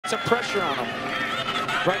Lots of pressure on him.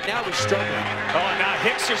 Right now he's struggling. Oh, and now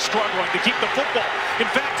Hicks is struggling to keep the football. In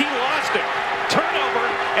fact, he lost it. Turnover,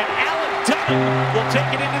 and Allen Dunham will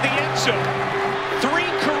take it into the end zone. 3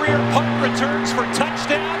 career punt returns for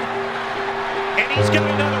touchdown, and he's got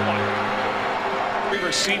another one. 3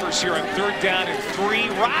 receivers here on 3rd down and 3.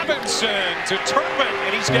 Robinson to Turpin,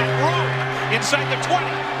 and he's got room inside the 20.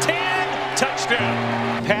 10,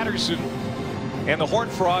 touchdown. Patterson and the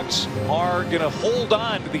Horned Frogs are going to hold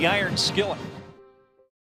on to the iron skillet.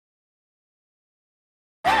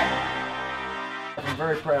 I'm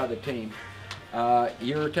very proud of the team.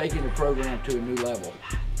 You're taking the program to a new level,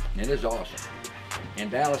 and it's awesome. And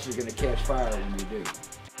Dallas is going to catch fire when you do.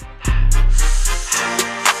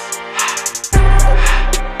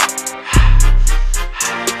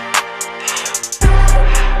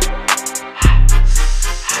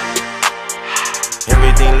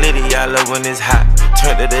 Everything litty, I love when it's hot.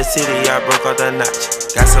 Turned to the city, I broke out the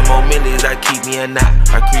notch. Got some more millies, I keep me a knot.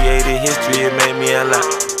 I created history, it made me a lot.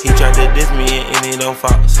 He tried to diss me and any no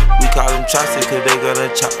false. We call them chopsticks cause they gonna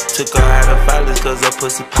chop. Took her out of filers cause her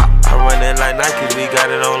pussy pop. I run it like Nike, we got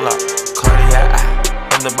it on lock. Cardiac eye,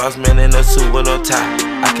 I'm the boss man in a suit with no tie.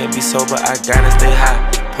 I can't be sober, I gotta stay high.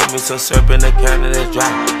 Put me some syrup in the counter that's dry.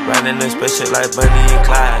 Riding a special like Bunny and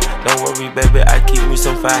Clyde. Don't worry baby, I keep me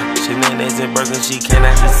some fire. Shenanigans and Birkin, she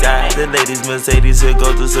cannot decide. The ladies Mercedes, here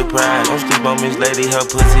go to surprise. Don't sleep on Miss Lady, her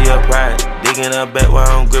pussy, her pride. Digging her back while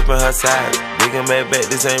I'm gripping her sides. Digging back,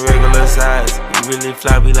 this ain't regular size. We really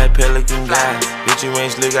fly, we like pelican guys. Bitch, you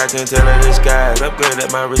ain't slick, I can tell her the skies. Upgrade at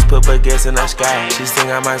my wrist, put baguettes in the sky. She sing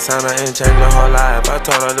I might sign her and change her whole life. I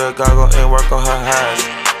told her to goggle and work on her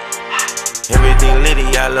highs. Everything litty,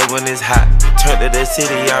 I love when it's hot. Turned to the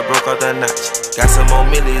city, I broke out the notch. Got some more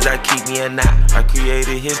millies, I keep me a knot. I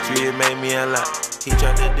created history, it made me a lot. He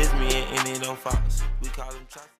tried to diss me and any no false. We call him